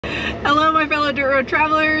my fellow dirt road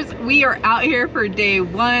travelers. We are out here for day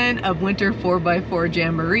 1 of Winter 4x4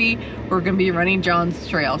 Jamboree. We're gonna be running John's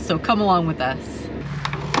Trail, so come along with us.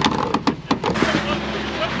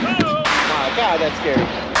 Oh God, that's scary.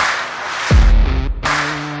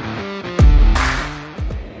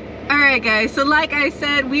 Alright guys, so like I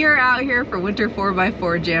said, we are out here for Winter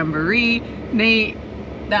 4x4 Jamboree. Nate,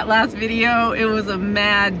 that last video, it was a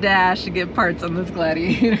mad dash to get parts on this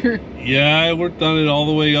Gladiator. Yeah, I worked on it all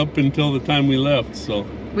the way up until the time we left, so.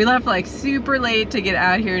 We left like super late to get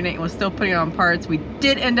out here. Nate was still putting on parts. We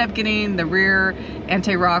did end up getting the rear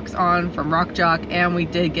anti-rocks on from Rock Jock, and we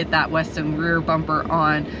did get that Weston rear bumper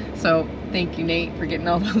on. So thank you, Nate, for getting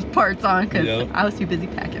all those parts on, because I was too busy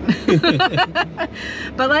packing.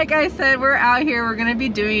 But like I said, we're out here. We're gonna be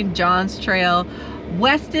doing John's Trail.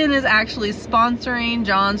 Weston is actually sponsoring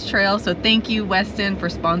John's Trail, so thank you, Weston, for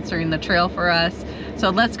sponsoring the trail for us. So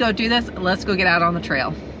let's go do this. Let's go get out on the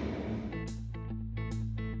trail.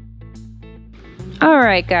 All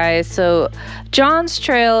right, guys, so John's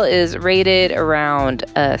Trail is rated around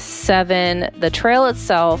a 7. The trail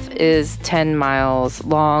itself is 10 miles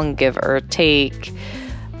long, give or take.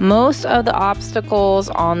 Most of the obstacles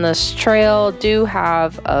on this trail do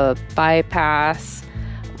have a bypass.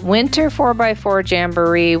 Winter 4x4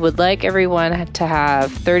 Jamboree would like everyone to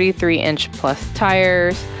have 33-inch plus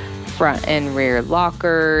tires, front and rear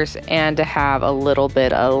lockers, and to have a little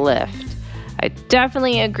bit of lift. I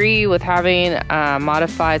definitely agree with having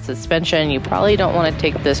modified suspension. You probably don't want to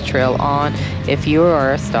take this trail on if you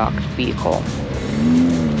are a stocked vehicle.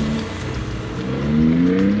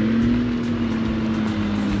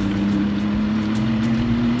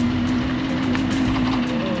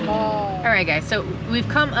 Alright guys, so we've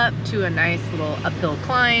come up to a nice little uphill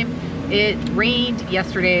climb. It rained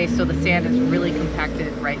yesterday, so the sand is really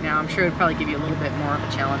compacted right now. I'm sure it would probably give you a little bit more of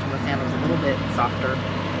a challenge when the sand was a little bit softer.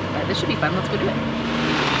 But this should be fun. Let's go do it.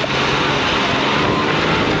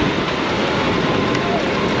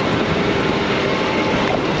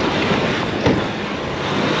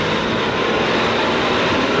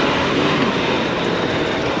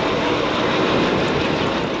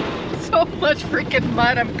 So much freaking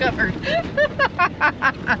mud, I'm covered.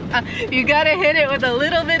 You gotta hit it with a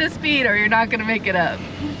little bit of speed or you're not gonna make it up.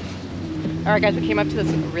 All right guys, we came up to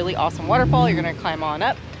this really awesome waterfall. You're gonna climb on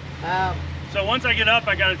up. So once I get up,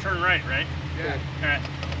 I gotta turn right, right? Yeah. All right.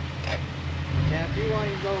 Yeah, if you want,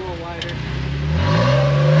 you can go a little wider.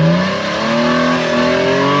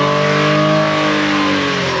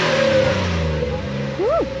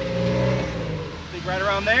 Woo! Think right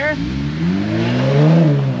around there.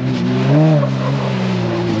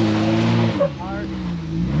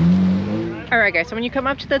 All right guys, so when you come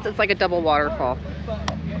up to this, it's like a double waterfall.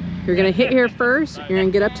 You're gonna hit here first, you're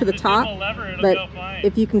gonna get up to the top, but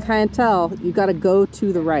if you can kind of tell, you gotta go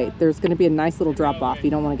to the right. There's gonna be a nice little drop off.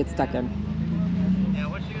 You don't wanna get stuck in. Yeah,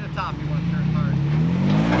 once you get to the top, you want to turn hard.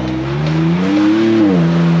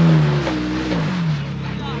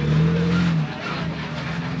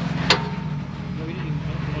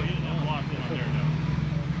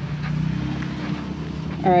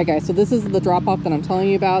 All right guys, so this is the drop off that I'm telling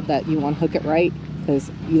you about, that you wanna hook it right,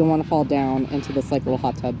 because you don't wanna fall down into this like little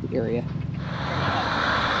hot tub area.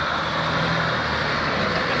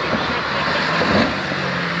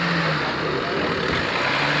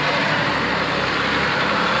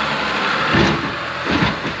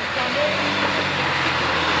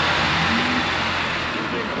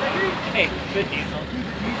 Hey, good diesel.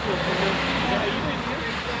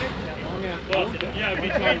 Well, yeah,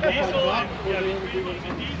 between diesel and diesel, it's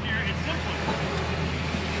easier, it's simpler.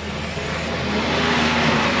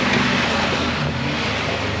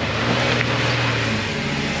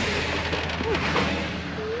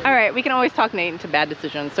 All right, we can always talk Nate into bad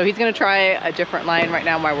decisions. So he's gonna try a different line right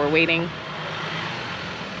now while we're waiting.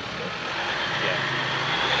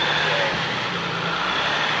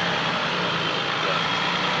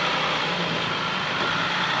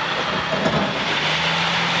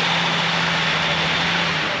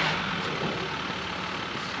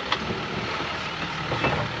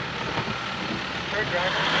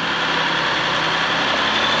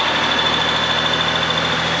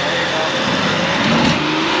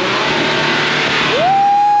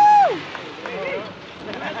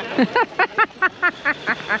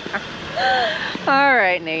 All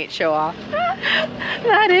right, Nate, show off.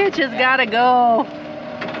 That itch has gotta go.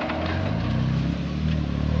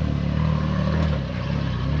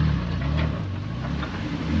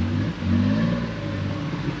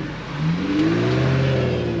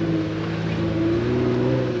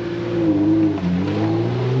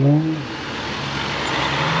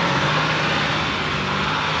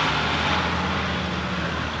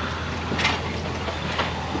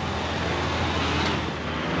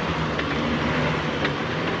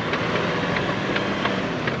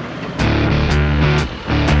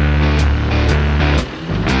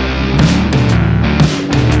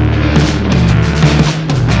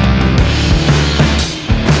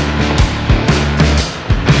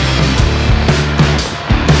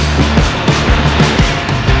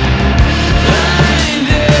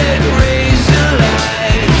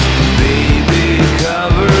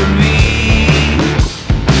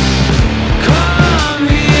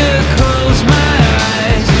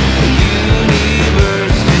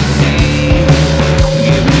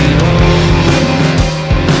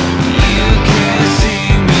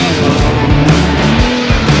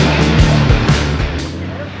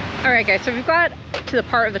 right, guys, so we've got to the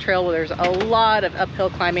part of the trail where there's a lot of uphill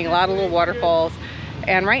climbing, a lot of little waterfalls,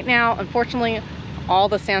 and right now, unfortunately, all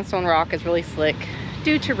the sandstone rock is really slick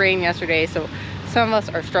due to rain yesterday, so some of us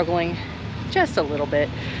are struggling just a little bit.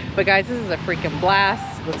 But guys, this is a freaking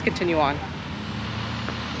blast. Let's continue on.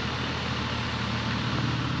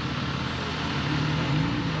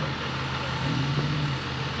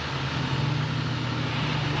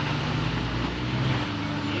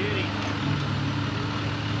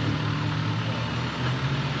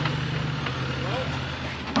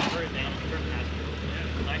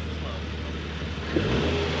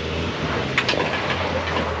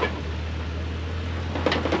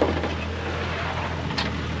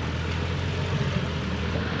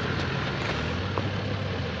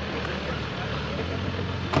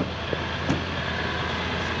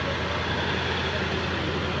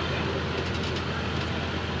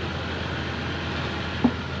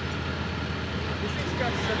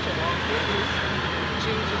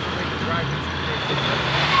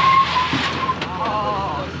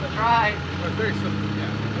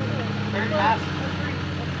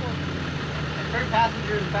 Third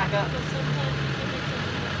passengers back up.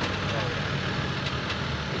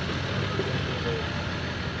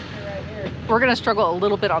 We're gonna struggle a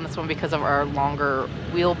little bit on this one because of our longer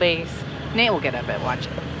wheelbase. Nate will get up and watch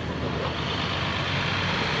it.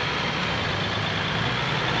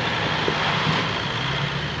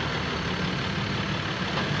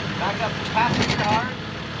 Back up to passenger hard.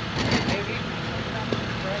 Maybe.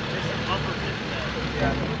 There's some bumper fits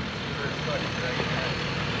there. Yeah.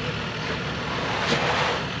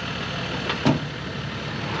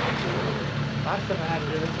 Last time I had to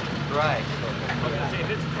do it dry. I was gonna say, if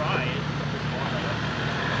it's dry, it's water.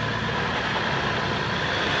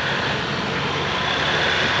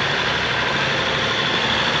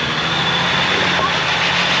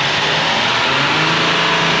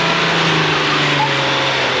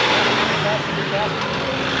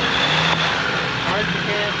 Hard as you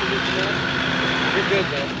can, you're good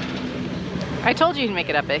though. I told you he'd make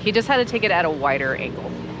it up it. He just had to take it at a wider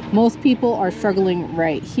angle. Most people are struggling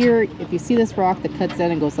right here. If you see this rock that cuts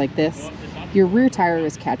in and goes like this, your rear tire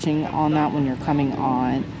is catching on that when you're coming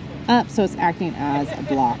on up, so it's acting as a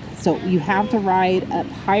block. So you have to ride up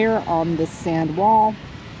higher on this sand wall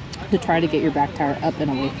to try to get your back tire up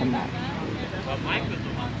and away from that.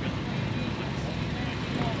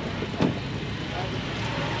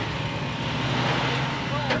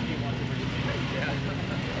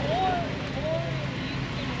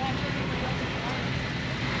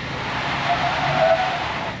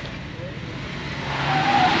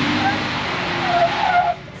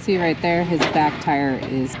 See right there, his back tire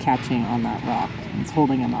is catching on that rock. It's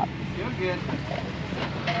holding him up. You're good.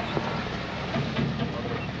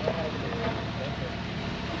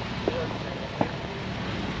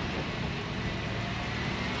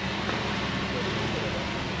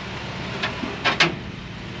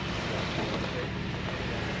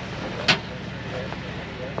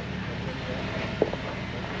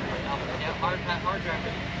 Yeah, hard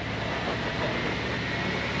driving.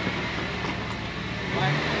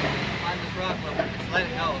 Climb this rock, but just let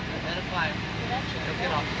it go. Let it climb. You'll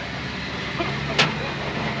get off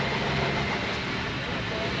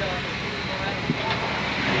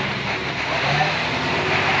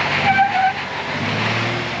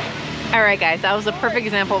All right, guys, that was a perfect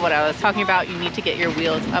example of what I was talking about. You need to get your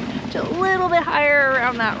wheels up to a little bit higher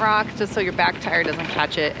around that rock just so your back tire doesn't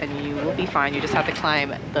catch it, and you will be fine. You just have to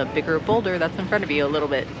climb the bigger boulder that's in front of you a little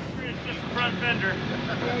bit. It's just the front fender.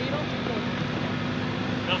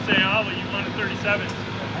 They'll say, oh, well, you wanted 37s.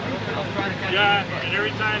 Yeah, and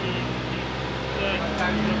every time he said,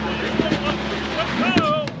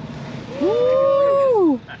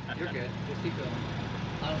 Woo! You're good. Just keep going.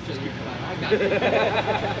 I don't see you. I got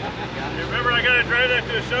it. remember, I gotta drive that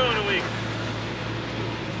to a show in a week.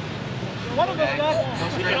 One of us got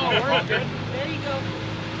It all works, good. There you go.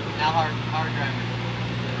 Now hard driving.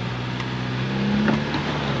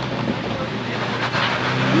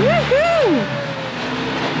 Woohoo!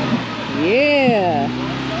 Yeah.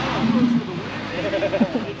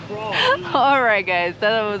 All right, guys,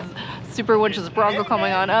 that was Super Winch's Bronco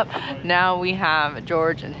coming on up. Now we have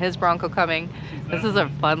George and his Bronco coming. This is a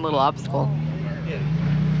fun little obstacle.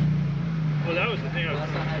 Well, that was the thing I was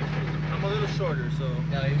thinking. I'm a little shorter, so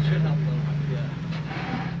yeah, you should help a little. Yeah.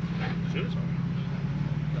 Shoot us.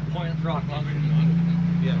 The point of the rock longer than you want.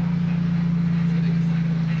 Yeah.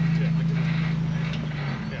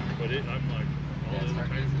 Yeah, but I'm like, all Yeah, those start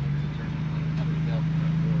kinds raising.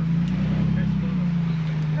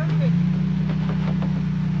 Perfect.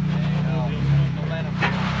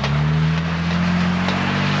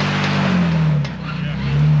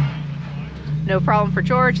 no problem for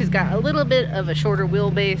George. He's got a little bit of a shorter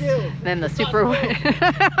wheelbase than the Super.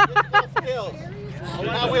 Skills.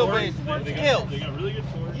 Not wheelbase. Skills. They got really good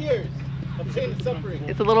force. Years of pain and suffering.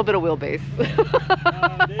 It's a little bit of wheelbase.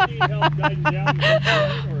 They need help guiding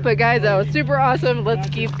down. But guys, that was super awesome. Let's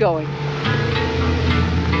keep going.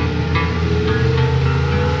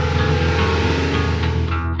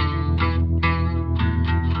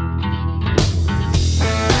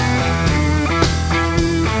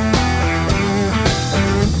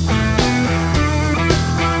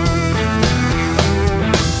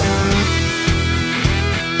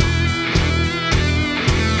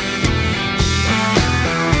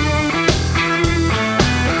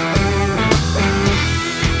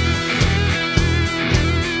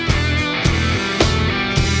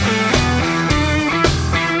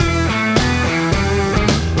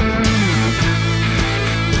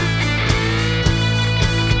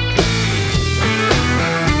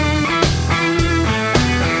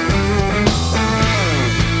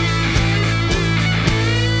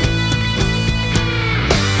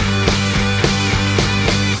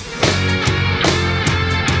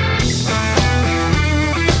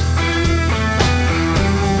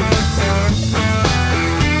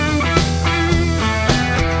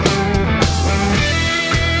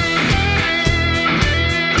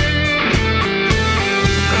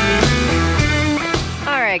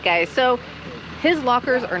 Guys, so his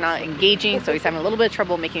lockers are not engaging, so he's having a little bit of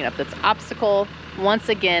trouble making up this obstacle. Once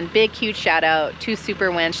again, big huge shout out to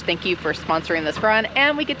Super Winch. Thank you for sponsoring this run,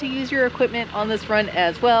 and we get to use your equipment on this run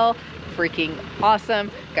as well. Freaking awesome.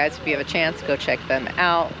 Guys, if you have a chance, go check them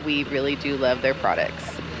out. We really do love their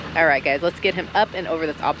products. All right guys, let's get him up and over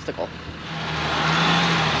this obstacle.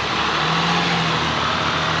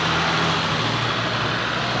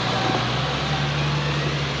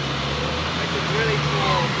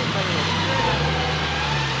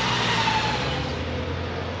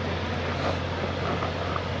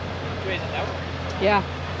 Yeah.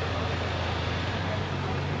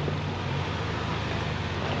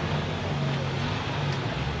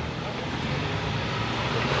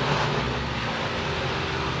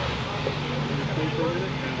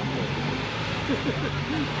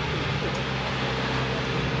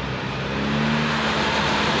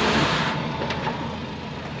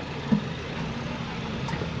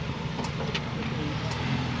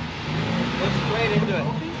 Go straight into it.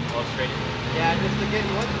 Oh, straight. Yeah, just to get,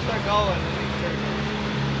 once you start going, make sure.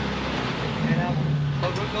 And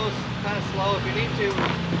but it goes kind of slow. If you need to,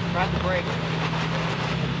 grab the brake.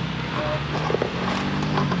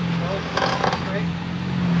 Straight.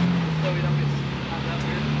 So we don't get caught up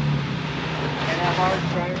here. And that hard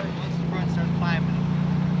driver. Once the front starts climbing,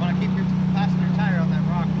 you want to keep your passenger tire on that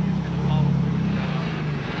rock. You're just going to follow through.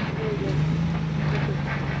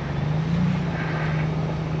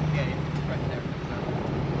 Yeah, it's right there.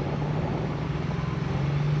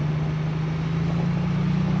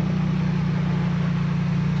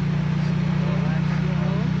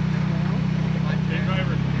 Hey,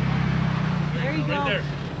 driver. There you go. Right there.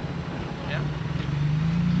 Yeah.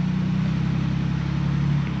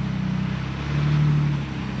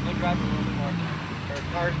 We'll drive a little bit more.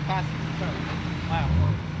 Or passenger. Wow.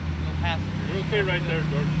 No passenger. You're okay right there,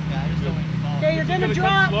 George. Yeah, I just don't want you to fall. Okay, you're Just gonna come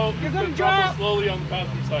drop. slow. You're Just gonna drop drop. slowly on the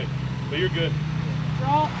passenger side, but you're good.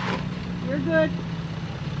 Drop. You're good.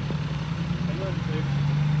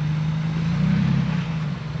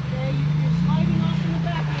 Okay, you're sliding off in the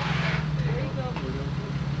back. There you go.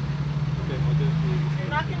 Okay, I'll do it for you.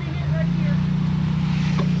 You're not gonna hit right here.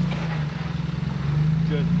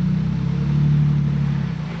 Good.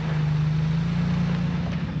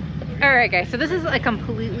 All right guys, so this is a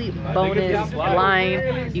completely bonus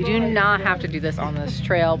line. You do not have to do this on this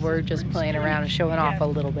trail. We're just playing around and showing off a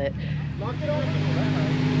little bit.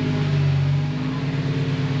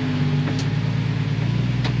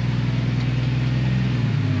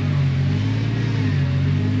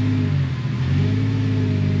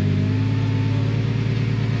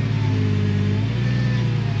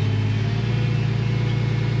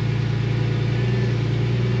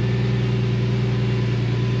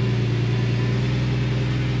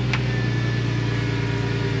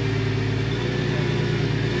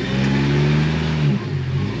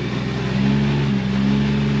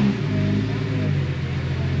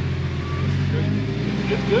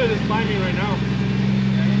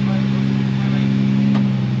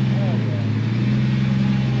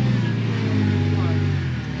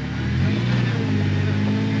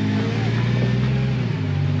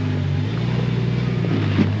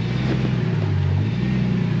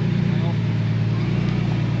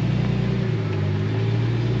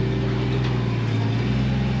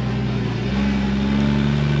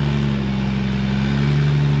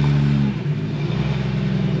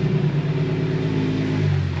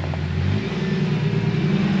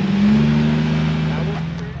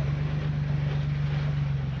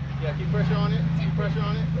 Yeah, keep pressure on it. Keep pressure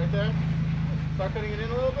on it. Right there. Start cutting it in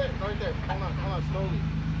a little bit. Right there. Hold on, slowly.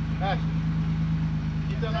 Ash.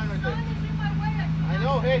 Keep that line right there. I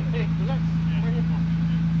know. Hey, relax. Right here.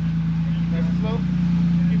 Nice and slow.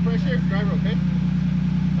 Keep pressure. Driver, okay?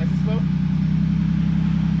 Nice and slow.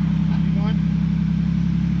 Keep going.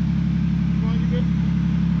 Keep going, you good?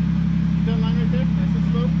 Keep that line right there. Nice and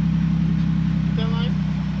slow. Keep that line.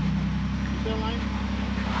 Keep that line.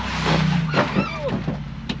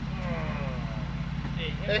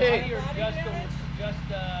 Hey.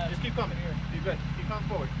 Just keep coming here. You're good. Keep coming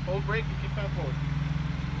forward. Hold brake and keep coming forward.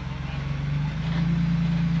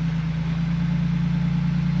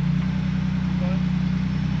 Keep going.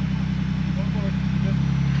 Keep going forward. You're good.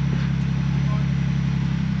 Keep going.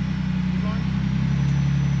 Keep going.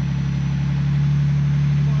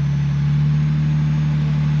 Keep going.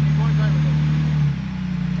 Keep going, driver.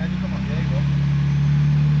 As you come up. There you go.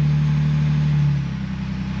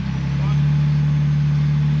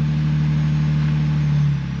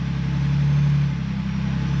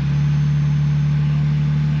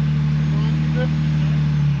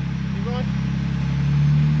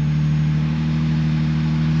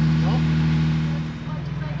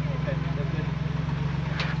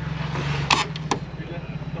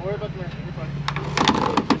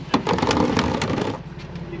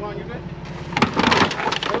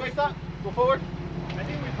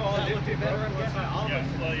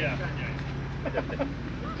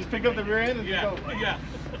 Just pick up the rear end and go. Yeah.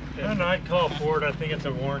 And I'd call Ford. I think it's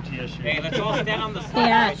a warranty issue. Hey, let's all stand on the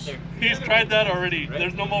side right there. He's tried that already.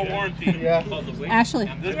 There's no more warranty. Yeah. Ashley,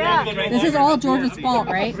 Yeah. this is all George's fault,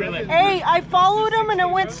 right? Hey, I followed him and it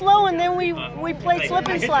went slow, and then we played slip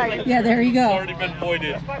and slide. Yeah, there you It's go. already been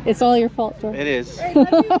voided. It's all your fault, George. It is. Hey,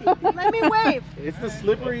 let me wave. It's the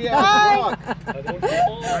slippery ass rock.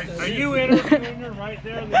 Are you interviewing her right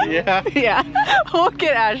there? Yeah. Yeah, we'll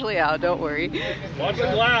get Ashley out, don't worry. Watch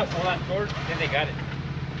the glass. Hold on, George. Then they got it.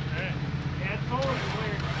 Yeah, it's forward.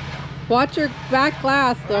 Watch your back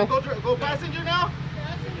glass, All though. right, go passenger now.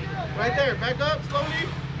 Right there. Back up slowly.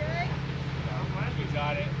 You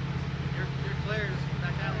got it. You're clear.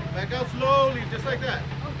 Back out. Back out slowly, just like that.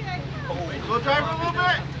 Okay. Go driver a little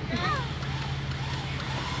bit.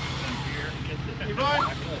 Keep going.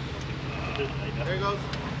 There he goes.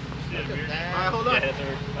 Alright, hold on.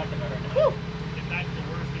 Woo.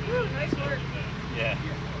 Nice work. Yeah.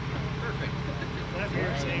 Perfect.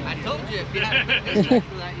 I told you if you had a good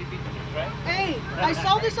for that, you'd be right. Hey, I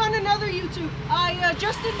saw this on another YouTube. I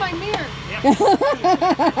adjusted my mirror. Don't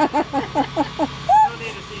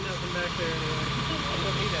need to see nothing back there anyway.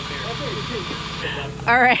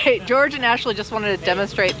 All right, George and Ashley just wanted to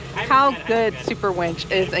demonstrate how good Super Winch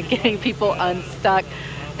is at getting people unstuck.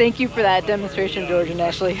 Thank you for that demonstration, George and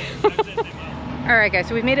Ashley. All right, guys,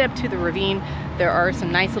 so we made it up to the ravine. There are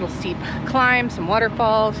some nice little steep climbs, some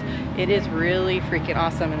waterfalls. It is really freaking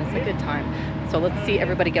awesome, and it's a good time. So let's see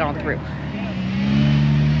everybody get on through.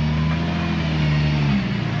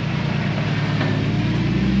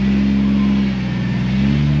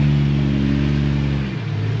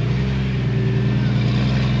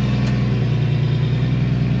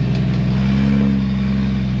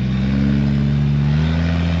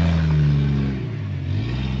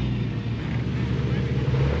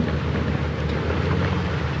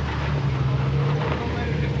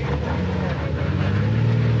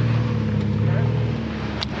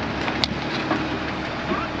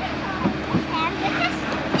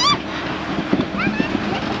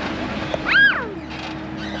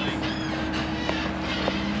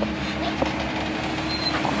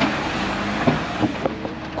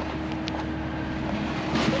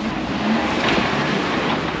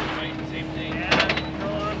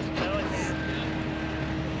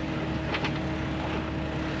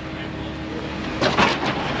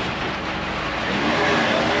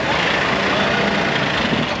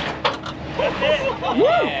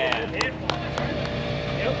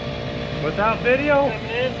 Without video?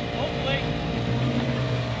 Hopefully.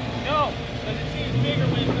 No, because it seems bigger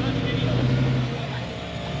when it's on video.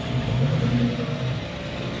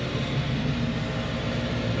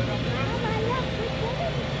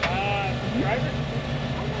 Driver?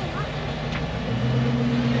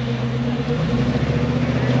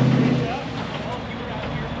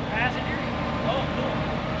 Passenger? Oh, cool.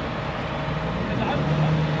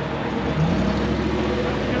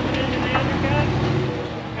 Coming into the undercut?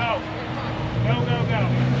 Go. Go, go, go.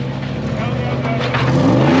 Go, go, go.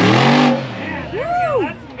 Yeah, there we go.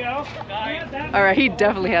 Let him go. All right, he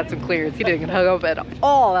definitely had some clearance. He didn't hug up at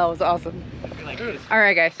all. That was awesome. All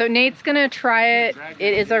right, guys, so Nate's gonna try it.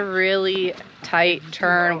 It is a really tight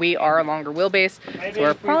turn. We are a longer wheelbase, so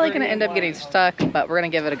we're probably gonna end up getting stuck, but we're gonna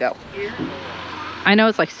give it a go. I know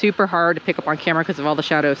it's like super hard to pick up on camera because of all the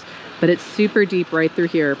shadows, but it's super deep right through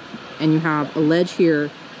here, and you have a ledge here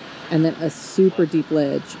and then a super deep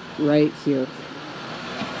ledge right here.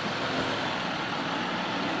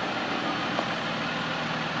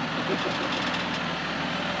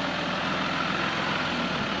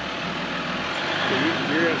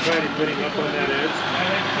 You're gonna try to put him up on that edge? I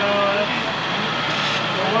think so.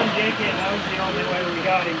 The one Jenkins, that was the only way we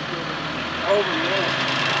got him over the edge.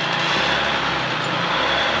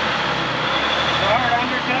 Hard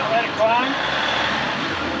undercut, let it climb.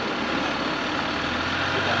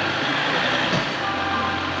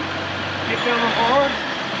 Keep coming forward.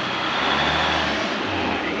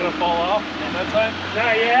 You gonna fall off on that side?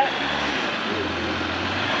 Not yet.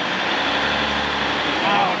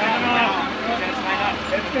 No.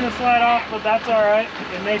 It's gonna slide off, but that's all right.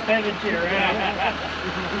 It may pivot you around.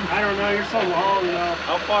 I don't know. You're so long, though.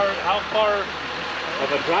 How far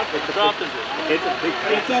of a drop is it? It's about 3 feet.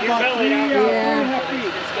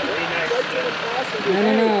 I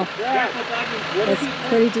don't know. It's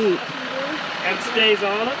pretty deep. And stays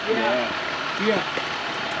on it? Yeah.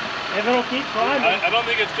 If it'll keep climbing. I don't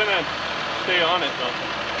think it's gonna stay on it though.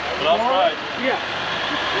 But I'll try. Yeah.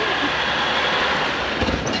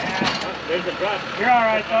 There's a drop. You're all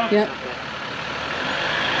right, though. Yep.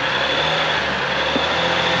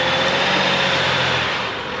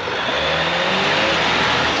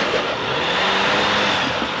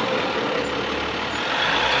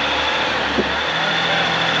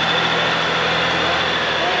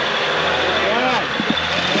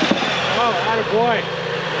 Boy.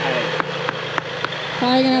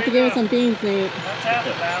 Probably gonna have to give it some beans, Nate. Let's have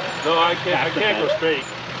it, Battle. No, I can't go straight.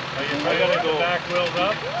 I gotta go back wheels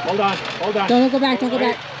up. Hold on. Don't go back, don't go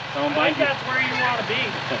back. I think that's where you want to be.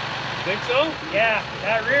 Think so? Yeah,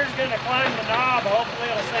 that rear's gonna climb the knob. Hopefully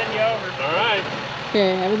it'll send you over. All right.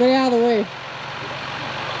 Okay, everybody out of the way.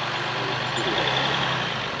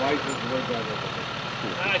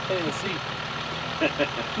 I can't even see.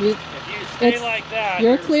 You, If you stay like that,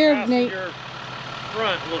 you're your clear, Nate. passenger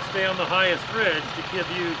front will stay on the highest ridge to give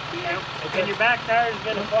you, and your back tire is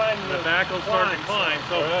going to climb. The back will start to climb.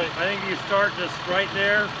 So I think you start just right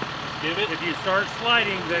there. Give it. If you start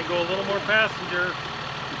sliding, then go a little more passenger.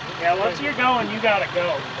 Yeah, once you're going, you got to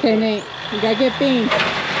go. Okay, Nate, you gotta get beans.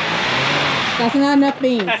 That's not enough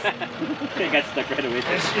beans. I got stuck right away. It's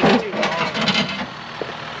just too long.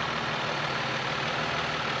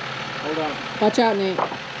 Hold on. Watch out, Nate.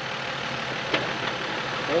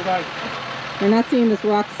 Hold on. You're not seeing this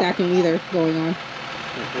rock stacking either going on.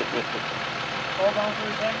 Hold on for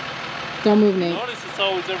a second. Don't move, Nate. Notice it's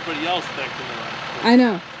always everybody else stacking around. I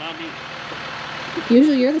know. Not me.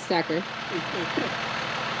 Usually you're the stacker.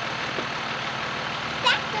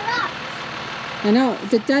 Stack the rocks. I know.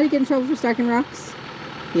 Did Daddy get in trouble for stacking rocks?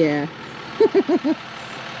 Yeah.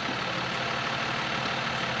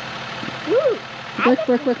 Woo!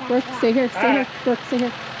 Brooke, stay here, Brooke, stay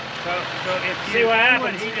here. So if you see what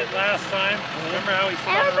happened, he did last time. Remember how he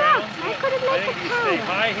spun around? I could have I made think the you stay tower.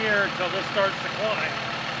 high here until this starts to climb.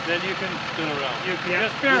 Then you can Spin around. You can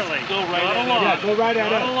just barely. Go right not at a it. lot. Yeah, go right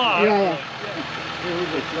at not it. a lot. Yeah.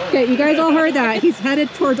 Okay, you guys all heard that. He's headed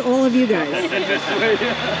towards all of you guys.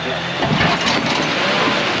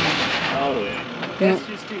 Oh, That's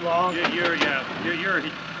just too long. You're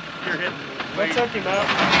hitting. Let's hook him up.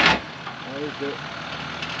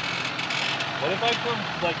 What if I come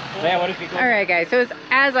like full? Yeah, what if you go? All right, guys, so it's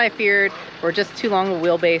as I feared. We're just too long a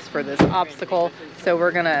wheelbase for this obstacle. So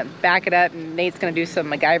we're gonna back it up and Nate's gonna do some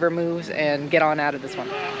MacGyver moves and get on out of this one.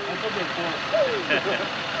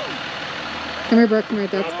 Come here, Brooke, come here,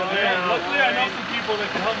 that's Luckily, I know some people that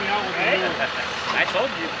can help me out with the move. I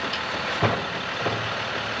told you.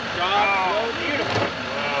 Oh, beautiful.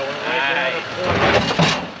 Wow, we're right down the point.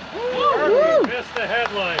 Woo! Missed the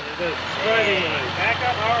headline. The straight line. Back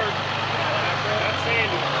up hard. That's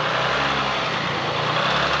Sandy.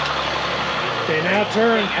 Okay, now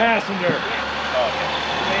turn passenger.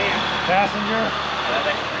 Passenger.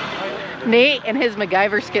 Nate and his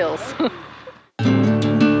MacGyver skills.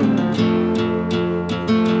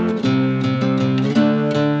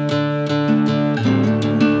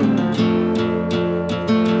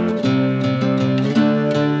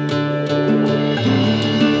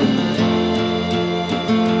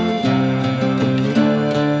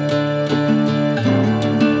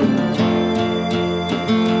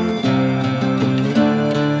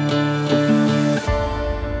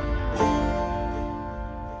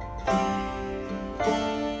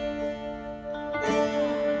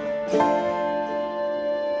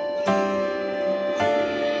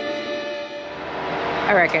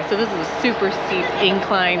 Okay, so this is a super steep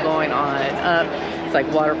incline going on up. It's like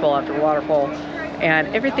waterfall after waterfall. And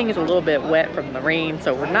everything is a little bit wet from the rain,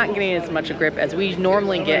 so we're not getting as much a grip as we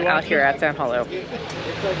normally get out here at Sand Hollow. It's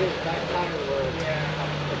like this back tire where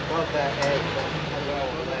above that edge.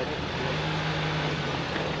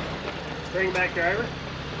 Bring back driver.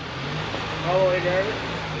 All the way driver.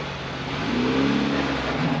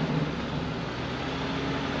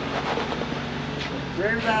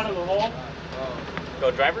 Rear's out of the hole. Go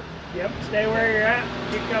driver? Yep, stay where you're at.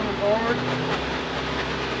 Keep coming forward.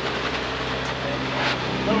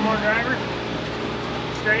 A little more driver.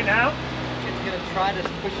 Straighten out. It's going to try to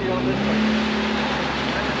push you on this way.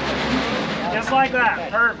 Just like that.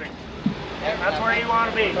 Perfect. That's where you want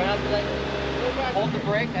to be. Hold the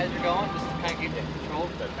brake as you're going, just to kind of keep it controlled.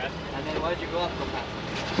 And then as you go up, go past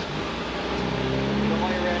it. So while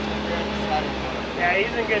you're at the side. Yeah, he's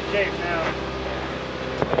in good shape now.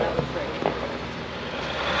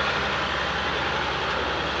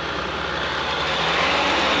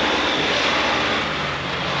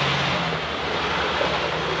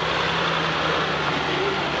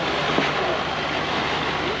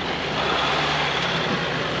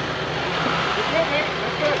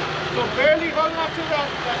 So barely hold on to that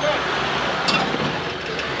ledge.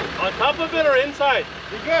 On top of it or inside?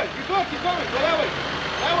 You're good. You're good. Keep going. Go that way.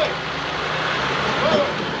 That way.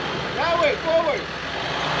 Forward. That way. Forward.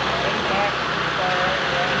 You got it.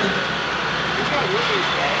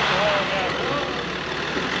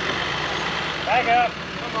 Back up.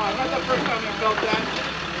 Come on. Not the first time you felt that.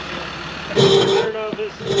 I don't know if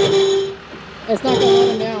this is... It's not going to let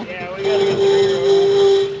him down. Yeah, we got to get the rear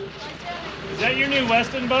over. Is that your new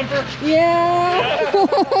Weston bumper? Yeah. It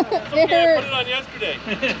Okay, I put it on yesterday.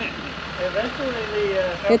 Eventually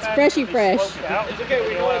the... It's freshy fresh. It's okay.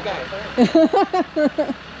 We know a guy.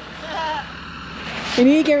 We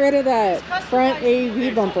need to get rid of that front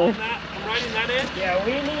AV bumper. I'm riding that in. Yeah,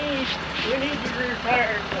 we need the rear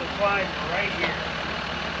tires to climb right here.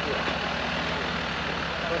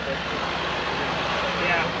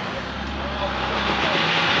 Yeah.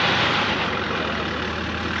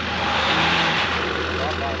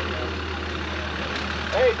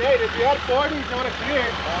 Hey, Nate, if you had 40s, you want to clear.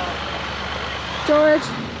 George.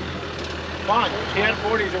 Fine. If you had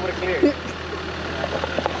 40s, you would have cleared.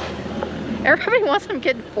 Everybody wants them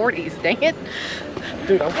getting 40s, dang it.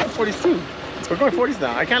 Dude, I'm going 40s too. We're going 40s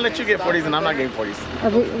now. I can't let you get 40s and I'm not getting 40s. Are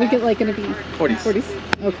we get like gonna be 40s. 40s?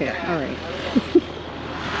 Okay, all right.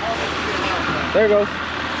 There it goes.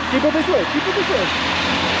 Keep it this way. Keep it this way.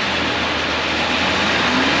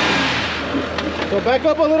 So back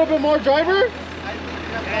up a little bit more, driver.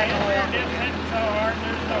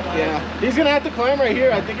 Yeah. He's going to have to climb right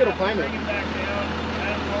here. I think it'll climb it.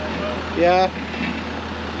 Yeah.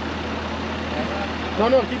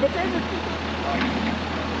 No, keep it driver.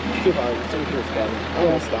 It's too hard. It's too hard. I don't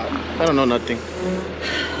want to stop. I don't know nothing.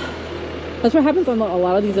 That's what happens on a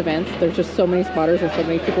lot of these events. There's just so many spotters and so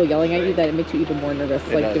many people yelling at you that it makes you even more nervous,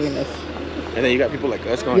 It does. doing this. And then you got people like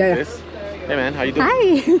us going like this. Hey man, how you doing? Hi.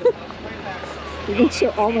 You can show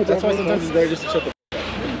all my That's why drivers. sometimes it's better just to shut the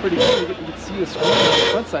Pretty cool. You can see the screen on the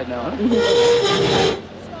front side now, huh?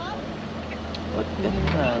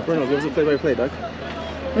 Bruno, give us a play-by-play, Doug.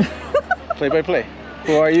 Play-by-play.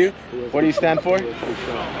 Who are you? What do you stand for?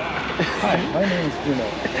 Hi, my name is Bruno.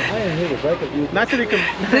 I am here to break up you. Not to be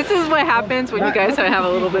This is what happens when you guys have a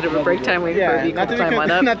little bit of a break time waiting for a vehicle to climb on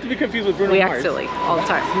up. not to be confused with Bruno We Mars. act silly all the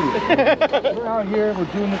time. We're out here, we're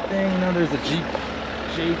doing the thing. You know, there's a Jeep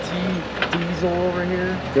JT Diesel over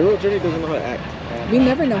here. DirtRoadJourney doesn't know how to act. We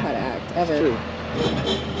never know how to act, ever. True.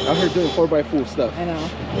 I'm here doing 4x4 stuff. I know.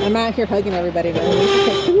 I'm out here hugging everybody now.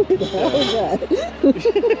 Who the hell is that?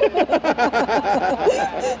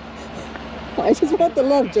 I just want the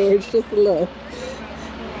love, George. Just the love.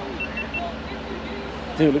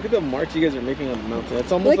 Dude, look at the marks you guys are making on the mountain.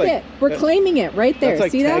 That's almost Look like... at we're claiming it right there. That's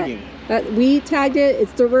like See tagging. that? We tagged it.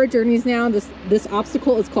 It's Dirt Road Journeys now. This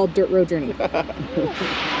obstacle is called Dirt Road Journey.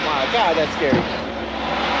 My God, that's scary.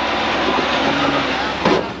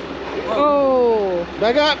 Oh.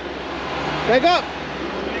 Back up. Back up.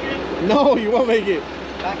 No, you won't make it.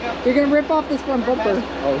 Back up. You're gonna rip off this front bumper.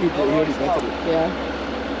 Oh, he already vented it. Yeah.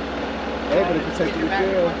 Hey, but it protected your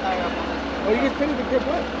grill. Oh, you guys painted the grill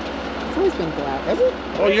black? It's always been black. Has it?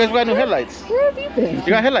 Oh, you guys got new headlights. Where have you been? You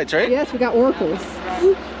got headlights, right? Yes, we got oracles.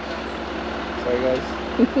 Sorry, guys.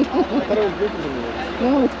 I thought it was griffins in there.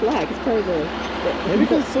 No, it's black. It's part of the... Maybe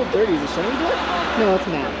because it's so dirty. Is it shiny black? No, it's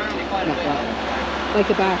matte. Not black. Like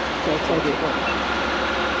the back. So it's like it.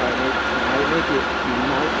 Alright, mate. You might make it. You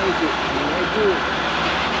might make it. You might do it.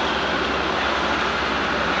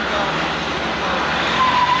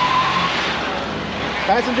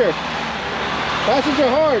 Passenger. Passenger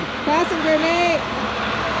hard. Passenger, Nate.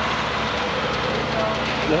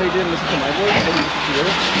 You know how you didn't listen to my voice?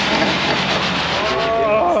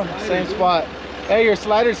 Oh, same spot. Hey, your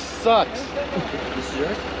slider sucks. This is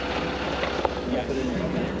yours?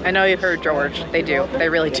 I know you've heard George. They do. They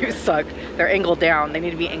really do suck. They're angled down. They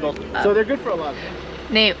need to be angled up. So they're good for a lot of things.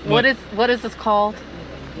 Nate, what is this called?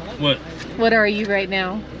 What? What are you right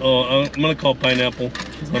now? Oh, I'm gonna call pineapple.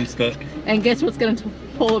 I'm stuck. And guess what's gonna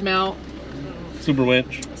pull them out? Super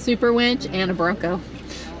winch. Super winch and a Bronco.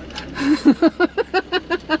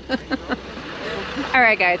 All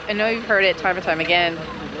right, guys. I know you've heard it time and time again.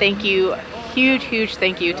 Thank you. Huge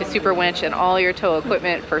thank you to Super Winch and all your tow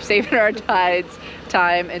equipment for saving our tides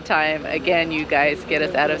time and time again. You guys get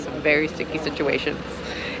us out of some very sticky situations.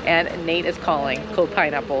 And Nate is calling code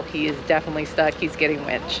Pineapple. He is definitely stuck. He's getting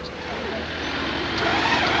winched.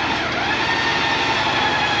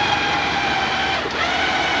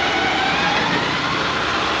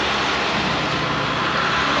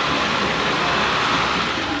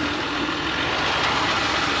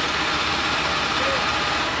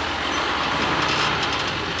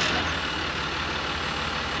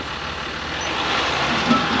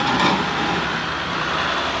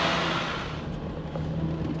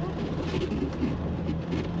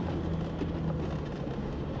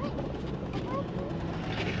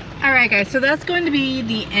 Alright guys, so that's going to be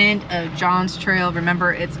the end of John's Trail.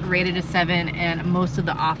 Remember, it's rated a 7 and most of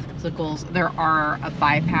the obstacles, there are a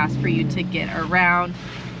bypass for you to get around.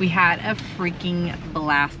 We had a freaking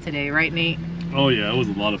blast today, right Nate? Oh yeah, it was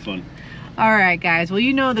a lot of fun. Alright guys, well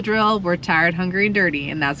you know the drill. We're tired, hungry, and dirty,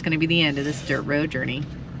 and that's going to be the end of this dirt road journey.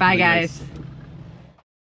 Bye guys.